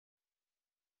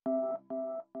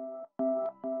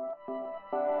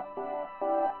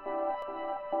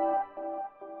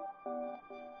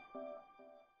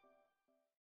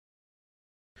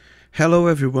Hello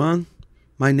everyone,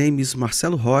 my name is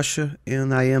Marcelo Rocha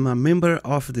and I am a member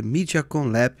of the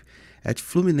MídiaCom lab at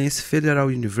Fluminense Federal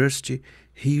University,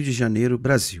 Rio de Janeiro,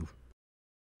 Brazil.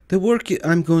 The work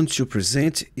I'm going to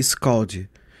present is called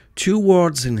Two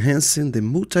Words Enhancing the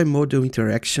Multimodal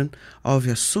Interaction of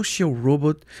a Social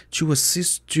Robot to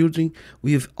Assist Children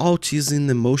with Autism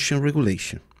and Emotion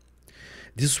Regulation.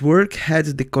 This work had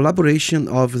the collaboration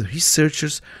of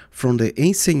researchers from the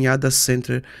Ensenada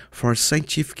Center for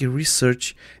Scientific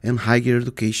Research and Higher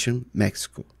Education,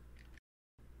 Mexico.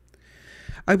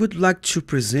 I would like to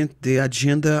present the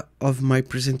agenda of my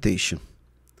presentation.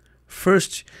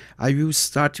 First, I will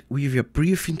start with a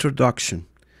brief introduction.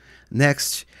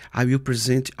 Next, I will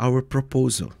present our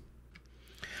proposal.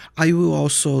 I will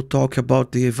also talk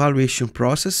about the evaluation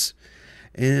process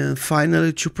and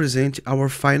finally to present our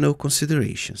final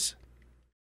considerations.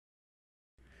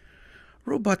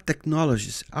 Robot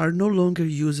technologies are no longer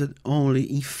used only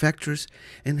in factories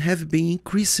and have been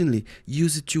increasingly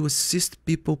used to assist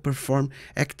people perform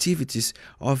activities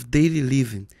of daily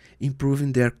living,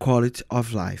 improving their quality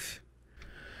of life.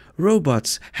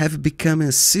 Robots have become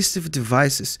assistive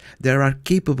devices that are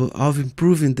capable of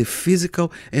improving the physical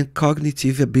and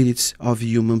cognitive abilities of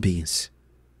human beings.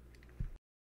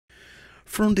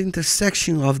 From the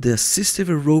intersection of the assistive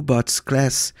robots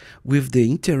class with the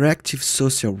interactive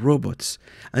social robots,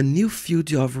 a new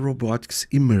field of robotics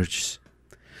emerges.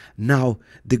 Now,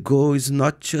 the goal is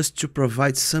not just to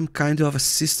provide some kind of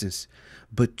assistance,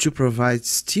 but to provide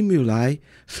stimuli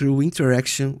through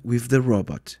interaction with the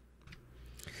robot.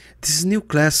 This new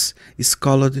class is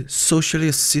called Socially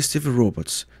Assistive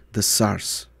Robots, the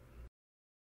SARS.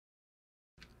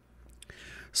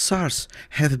 SARS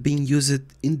have been used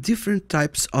in different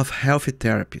types of health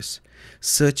therapies,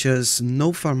 such as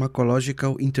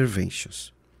no-pharmacological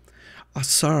interventions. A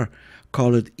SAR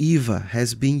called EVA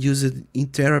has been used in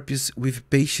therapies with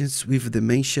patients with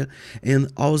dementia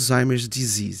and Alzheimer's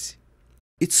disease.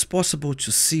 It's possible to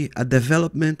see a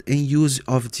development and use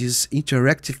of these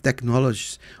interactive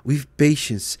technologies with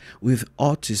patients with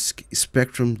autistic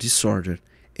spectrum disorder,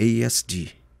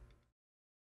 ASD.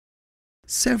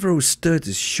 Several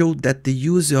studies show that the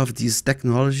use of these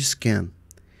technologies can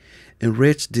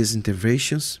enrich these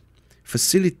interventions,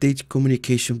 facilitate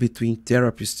communication between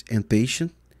therapist and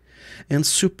patient, and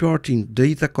supporting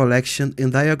data collection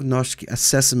and diagnostic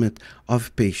assessment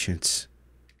of patients.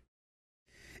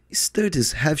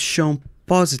 Studies have shown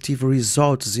positive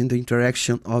results in the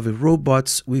interaction of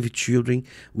robots with children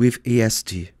with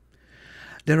ASD.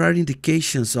 There are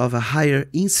indications of a higher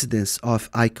incidence of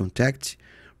eye contact,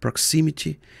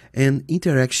 proximity, and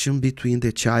interaction between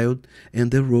the child and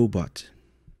the robot.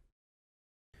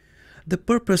 The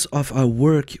purpose of our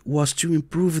work was to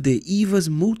improve the EVA's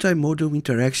multimodal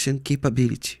interaction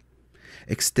capability,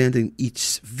 extending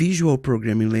its visual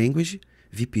programming language,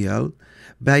 VPL,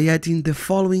 by adding the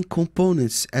following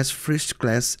components as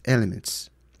first-class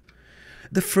elements.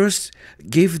 The first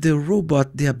gave the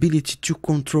robot the ability to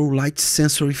control light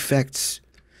sensor effects.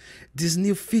 This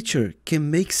new feature can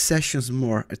make sessions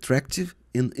more attractive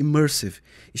and immersive,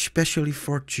 especially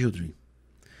for children.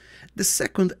 The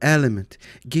second element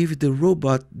gave the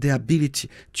robot the ability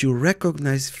to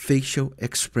recognize facial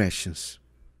expressions.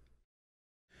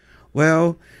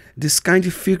 Well, this kind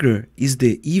of figure is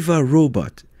the EVA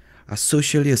robot, a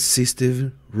socially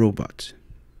assistive robot.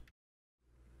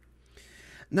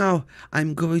 Now,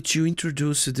 I'm going to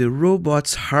introduce the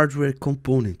robot's hardware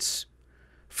components.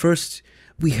 First,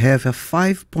 we have a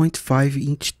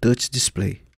 5.5-inch touch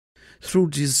display.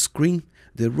 Through this screen,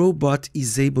 the robot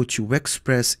is able to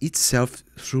express itself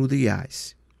through the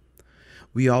eyes.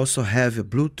 We also have a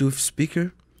Bluetooth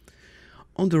speaker.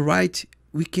 On the right,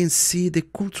 we can see the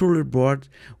controller board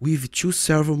with two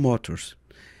servo motors.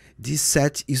 This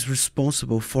set is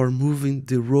responsible for moving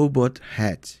the robot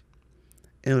head.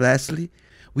 And lastly,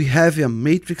 we have a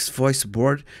Matrix voice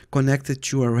board connected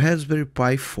to a Raspberry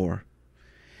Pi 4.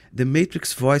 The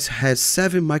Matrix Voice has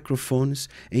 7 microphones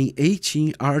and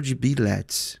 18 RGB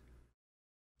LEDs.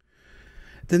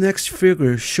 The next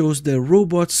figure shows the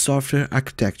robot software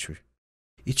architecture.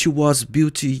 It was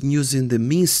built using the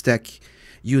main stack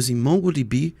using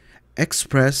MongoDB,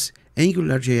 Express,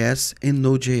 AngularJS, and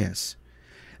Node.js.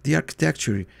 The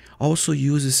architecture also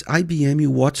uses IBM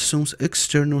Watson's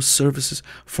external services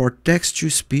for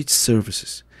text-to-speech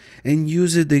services, and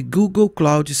uses the Google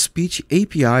Cloud Speech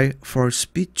API for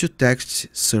speech-to-text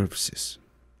services.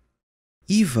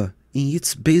 EVA, in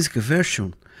its basic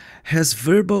version, has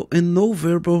verbal and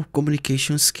non-verbal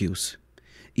communication skills.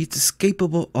 It is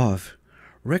capable of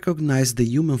recognize the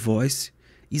human voice,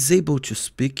 is able to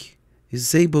speak,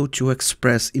 is able to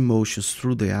express emotions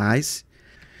through the eyes,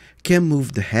 can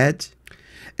move the head,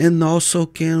 and also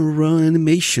can run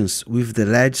animations with the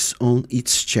legs on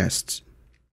its chest.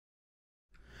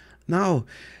 Now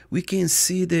we can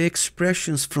see the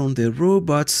expressions from the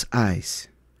robot's eyes.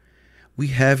 We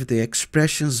have the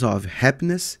expressions of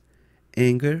happiness,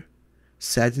 anger,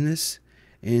 sadness,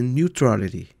 and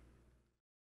neutrality.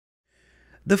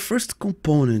 The first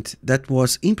component that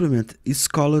was implemented is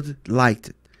called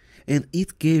light, and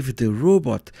it gave the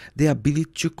robot the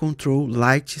ability to control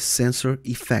light sensor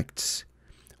effects,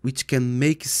 which can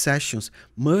make sessions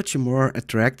much more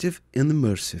attractive and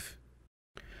immersive.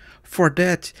 For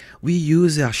that, we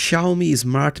use a Xiaomi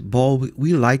Smart Bulb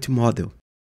with Light model.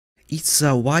 It's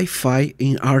a Wi-Fi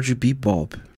and RGB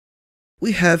bulb.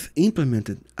 We have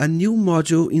implemented a new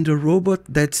module in the robot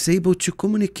that's able to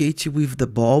communicate with the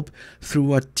bulb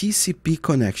through a TCP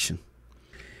connection.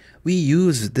 We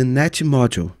use the Net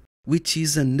module, which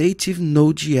is a native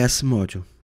Node.js module.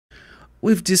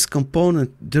 With this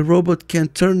component, the robot can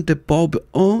turn the bulb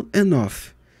on and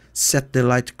off, set the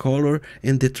light color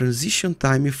and the transition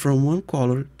time from one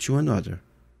color to another.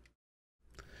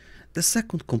 The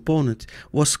second component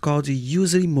was called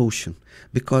user emotion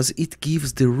because it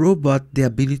gives the robot the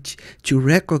ability to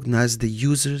recognize the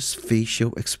user's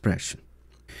facial expression.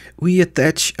 We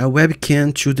attach a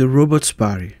webcam to the robot's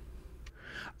body.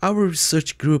 Our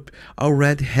research group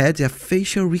already had a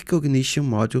facial recognition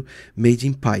module made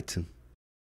in Python.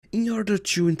 In order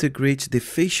to integrate the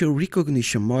facial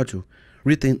recognition module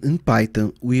written in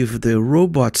Python with the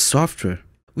robot software,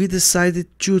 we decided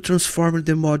to transform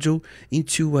the module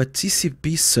into a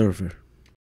TCP server.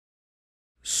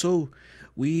 So,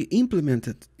 we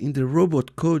implemented in the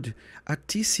robot code a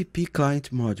TCP client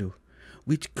module,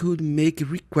 which could make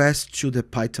requests to the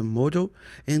Python module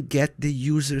and get the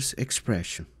user's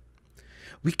expression.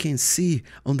 We can see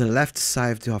on the left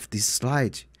side of this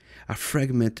slide a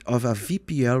fragment of a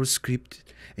VPL script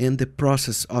and the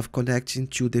process of connecting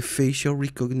to the facial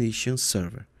recognition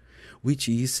server, which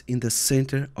is in the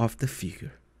center of the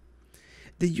figure.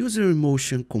 The user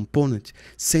emotion component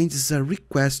sends a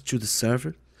request to the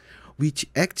server, which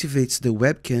activates the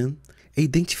webcam,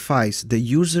 identifies the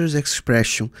user's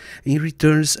expression, and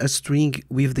returns a string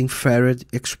with the inferred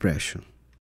expression.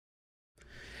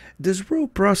 This raw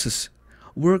process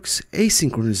works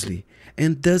asynchronously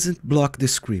and doesn't block the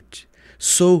script,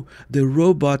 so the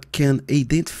robot can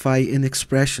identify an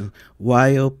expression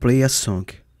while play a song,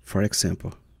 for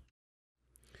example.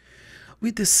 We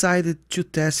decided to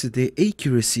test the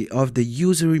accuracy of the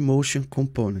user emotion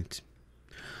component.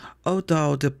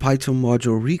 Although the Python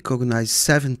module recognizes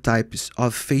 7 types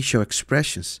of facial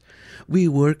expressions, we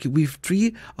work with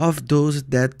 3 of those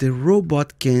that the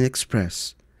robot can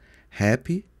express: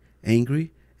 happy,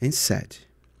 angry, and sad.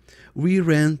 We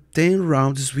ran 10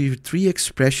 rounds with 3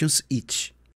 expressions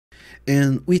each,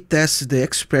 and we tested the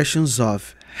expressions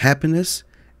of happiness,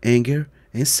 anger,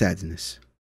 and sadness.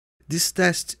 This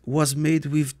test was made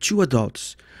with 2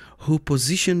 adults who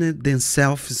positioned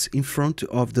themselves in front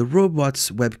of the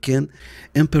robot's webcam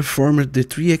and performed the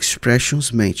 3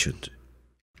 expressions mentioned.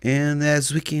 And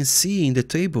as we can see in the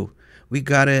table, we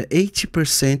got an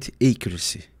 80%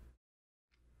 accuracy.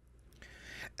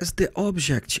 As the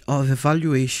object of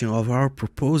evaluation of our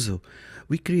proposal,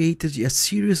 we created a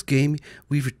serious game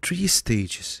with 3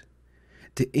 stages.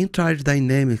 The entire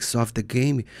dynamics of the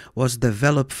game was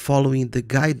developed following the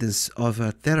guidance of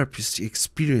a therapist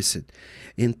experienced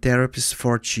in therapies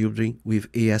for children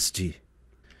with ASD.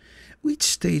 Each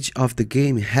stage of the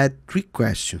game had 3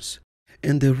 questions,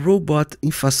 and the robot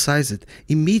emphasized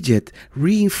immediate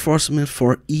reinforcement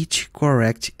for each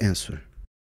correct answer.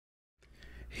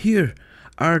 Here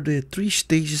are the 3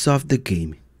 stages of the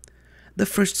game. The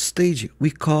first stage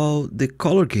we call the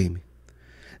color game.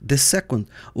 The second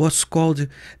was called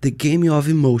the game of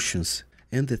emotions,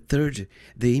 and the third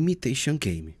the imitation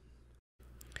game.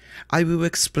 I will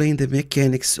explain the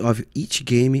mechanics of each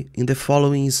game in the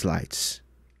following slides.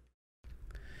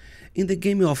 In the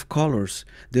game of colors,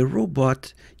 the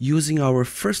robot, using our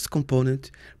first component,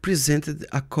 presented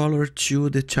a color to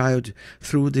the child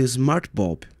through the smart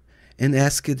bulb and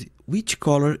asked which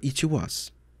color it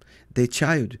was. The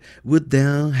child would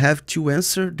then have to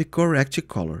answer the correct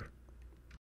color.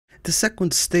 The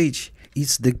second stage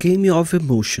is the game of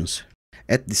emotions.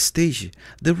 At this stage,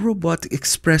 the robot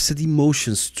expressed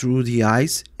emotions through the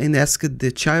eyes and asked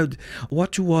the child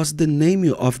what was the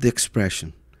name of the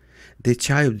expression. The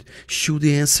child should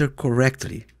answer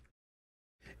correctly.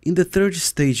 In the third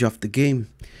stage of the game,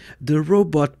 the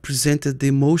robot presented the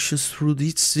emotions through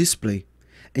its display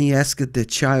and asked the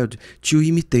child to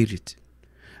imitate it.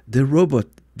 The robot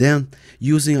Then,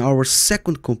 using our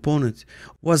second component,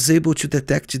 was able to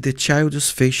detect the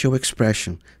child's facial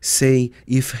expression, saying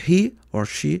if he or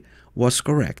she was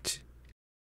correct.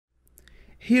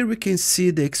 Here we can see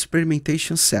the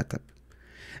experimentation setup.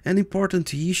 An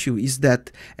important issue is that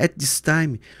at this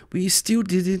time we still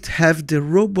didn't have the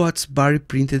robot's body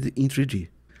printed in 3D,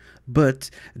 but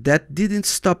that didn't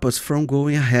stop us from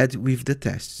going ahead with the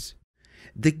tests.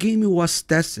 The game was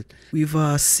tested with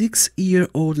a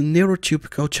 6-year-old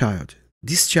neurotypical child.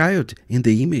 This child in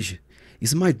the image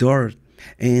is my daughter,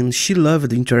 and she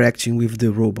loved interacting with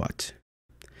the robot.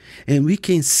 And we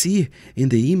can see in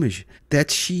the image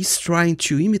that she is trying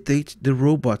to imitate the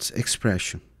robot's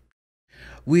expression.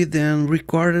 We then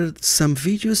recorded some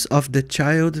videos of the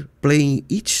child playing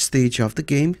each stage of the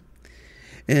game.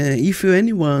 If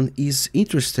anyone is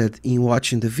interested in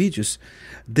watching the videos,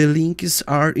 the links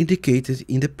are indicated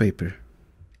in the paper.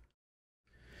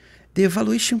 The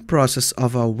evaluation process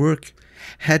of our work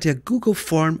had a Google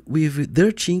form with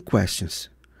 13 questions.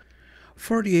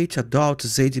 48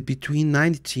 adults aged between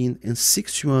 19 and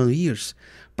 61 years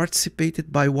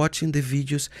participated by watching the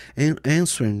videos and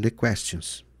answering the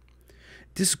questions.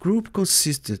 This group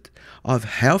consisted of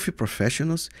health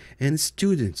professionals and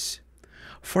students.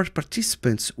 4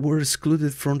 participants were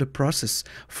excluded from the process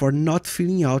for not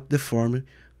filling out the form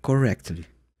correctly.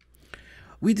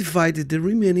 We divided the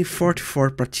remaining 44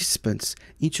 participants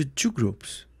into 2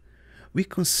 groups. We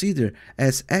consider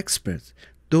as experts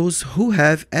those who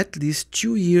have at least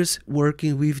 2 years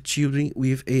working with children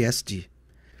with ASD.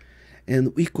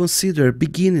 And we consider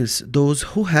beginners those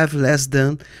who have less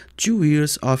than 2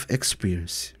 years of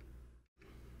experience.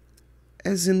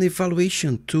 As an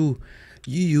evaluation tool,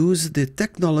 you use the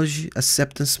technology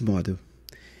acceptance model.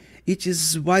 It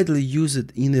is widely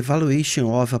used in evaluation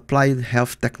of applied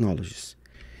health technologies.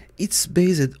 It's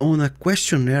based on a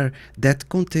questionnaire that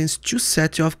contains 2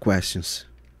 sets of questions.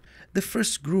 The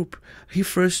first group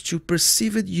refers to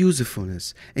perceived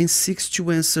usefulness and seeks to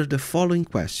answer the following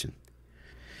question.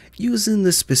 Using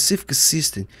a specific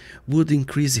system would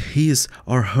increase his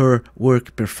or her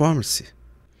work performance.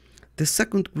 The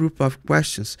second group of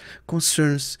questions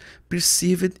concerns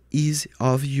perceived ease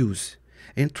of use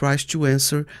and tries to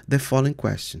answer the following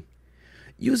question.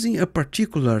 Using a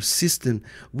particular system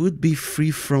would be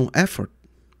free from effort.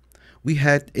 We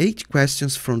had 8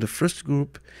 questions from the first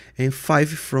group and 5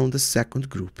 from the second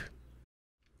group.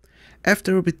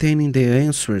 After obtaining the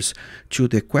answers to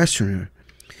the questionnaire,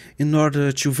 in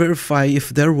order to verify if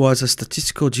there was a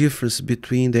statistical difference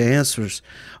between the answers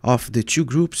of the 2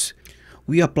 groups,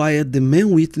 we applied the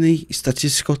Mann-Whitney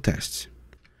statistical test.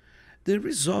 The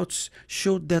results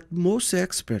showed that most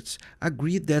experts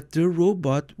agreed that the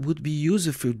robot would be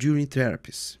useful during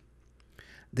therapies.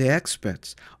 The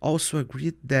experts also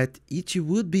agreed that it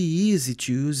would be easy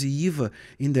to use EVA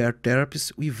in their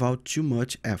therapies without too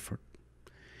much effort.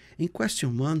 In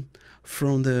question 1,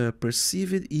 from the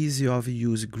perceived ease of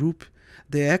use group,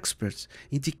 the experts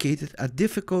indicated a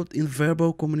difficult in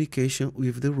verbal communication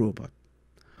with the robot.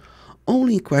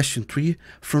 Only in question 3,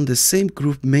 from the same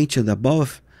group mentioned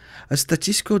above, a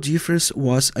statistical difference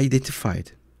was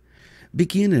identified.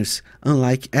 Beginners,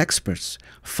 unlike experts,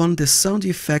 found the sound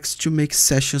effects to make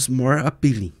sessions more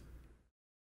appealing.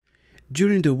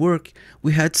 During the work,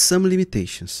 we had some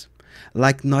limitations,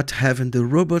 like not having the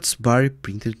robot's body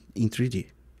printed in 3D.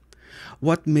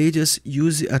 What made us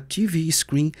use a TV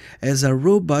screen as a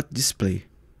robot display.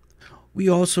 We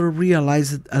also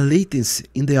realized a latency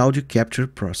in the audio capture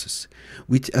process,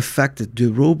 which affected the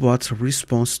robot's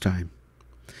response time.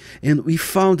 And we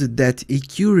found that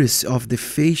accuracy of the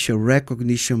facial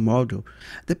recognition model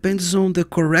depends on the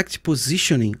correct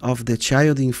positioning of the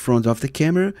child in front of the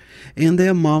camera and the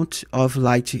amount of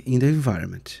light in the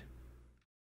environment.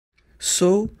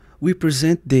 So, we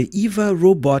present the EVA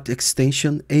robot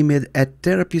extension aimed at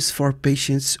therapies for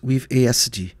patients with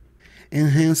ASD,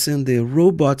 enhancing the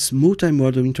robot's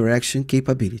multimodal interaction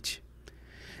capability.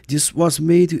 This was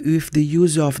made with the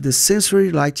use of the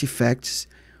sensory light effects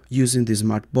using the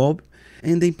smart bulb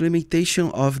and the implementation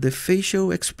of the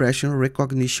facial expression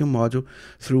recognition model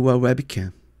through a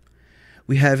webcam.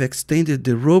 We have extended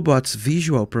the robot's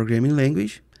visual programming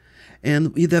language,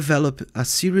 and we developed a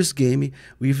serious game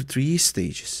with 3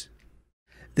 stages.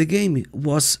 The game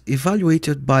was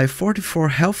evaluated by 44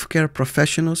 healthcare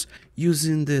professionals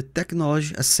using the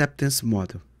technology acceptance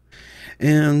model,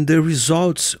 and the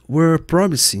results were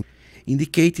promising,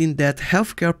 indicating that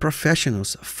healthcare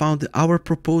professionals found our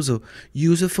proposal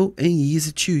useful and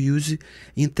easy to use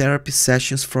in therapy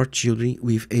sessions for children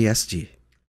with ASD.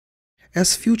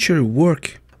 As future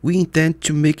work, we intend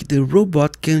to make the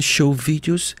robot can show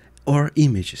videos or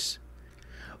images.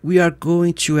 we are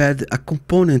going to add a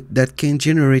component that can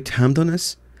generate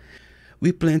randomness.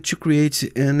 We plan to create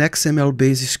an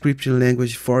XML-based scripting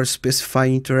language for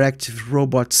specifying interactive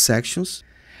robot sections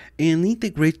and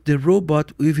integrate the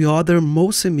robot with other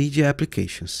multimedia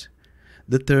applications.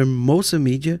 The term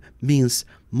multimedia means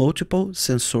multiple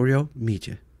sensorial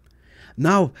media.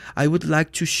 Now, I would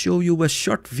like to show you a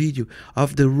short video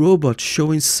of the robot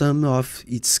showing some of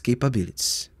its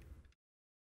capabilities.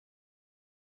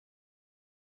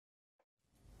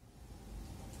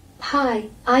 Hi,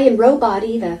 I am Robot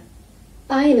Eva.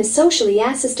 I am a socially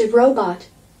assistive robot.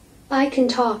 I can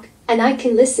talk, and I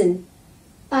can listen.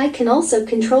 I can also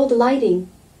control the lighting.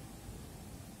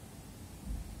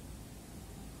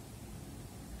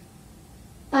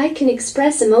 I can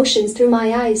express emotions through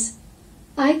my eyes.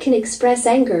 I can express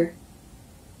anger.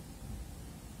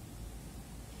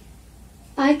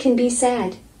 I can be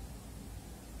sad.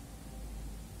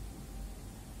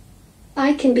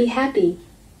 I can be happy.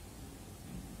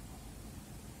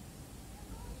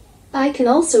 I can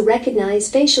also recognize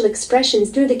facial expressions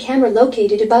through the camera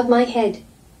located above my head.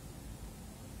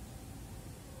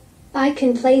 I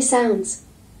can play sounds.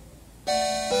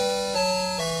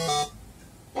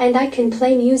 And I can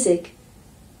play music.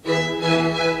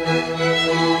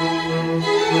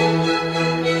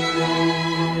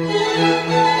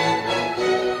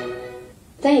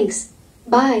 Thanks.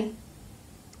 Bye.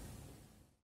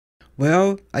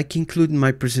 Well, I conclude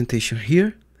my presentation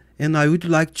here, and I would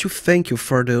like to thank you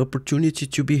for the opportunity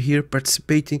to be here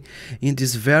participating in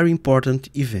this very important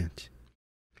event.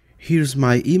 Here's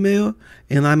my email,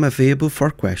 and I'm available for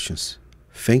questions.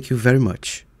 Thank you very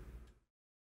much.